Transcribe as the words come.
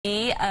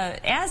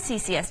As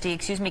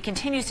CCSD,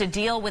 continues to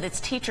deal with its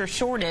teacher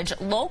shortage,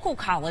 local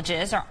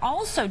colleges are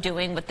also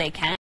doing what they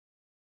can to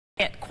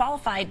get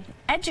qualified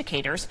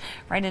educators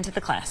right into the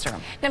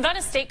classroom.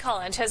 Nevada State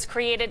College has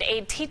created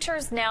a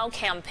Teachers Now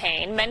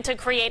campaign meant to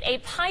create a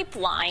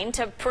pipeline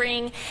to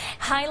bring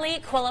highly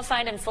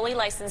qualified and fully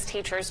licensed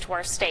teachers to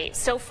our state.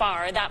 So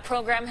far, that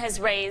program has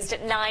raised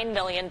 $9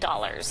 million.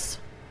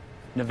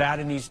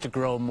 Nevada needs to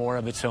grow more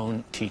of its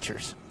own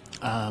teachers.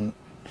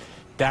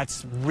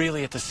 That's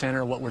really at the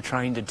center of what we're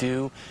trying to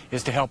do,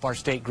 is to help our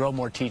state grow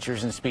more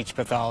teachers and speech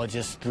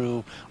pathologists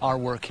through our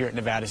work here at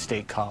Nevada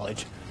State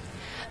College.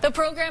 The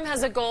program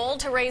has a goal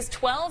to raise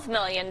 $12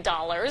 million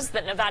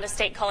that Nevada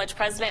State College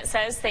president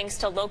says, thanks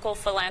to local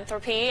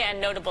philanthropy and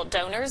notable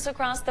donors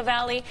across the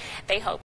valley, they hope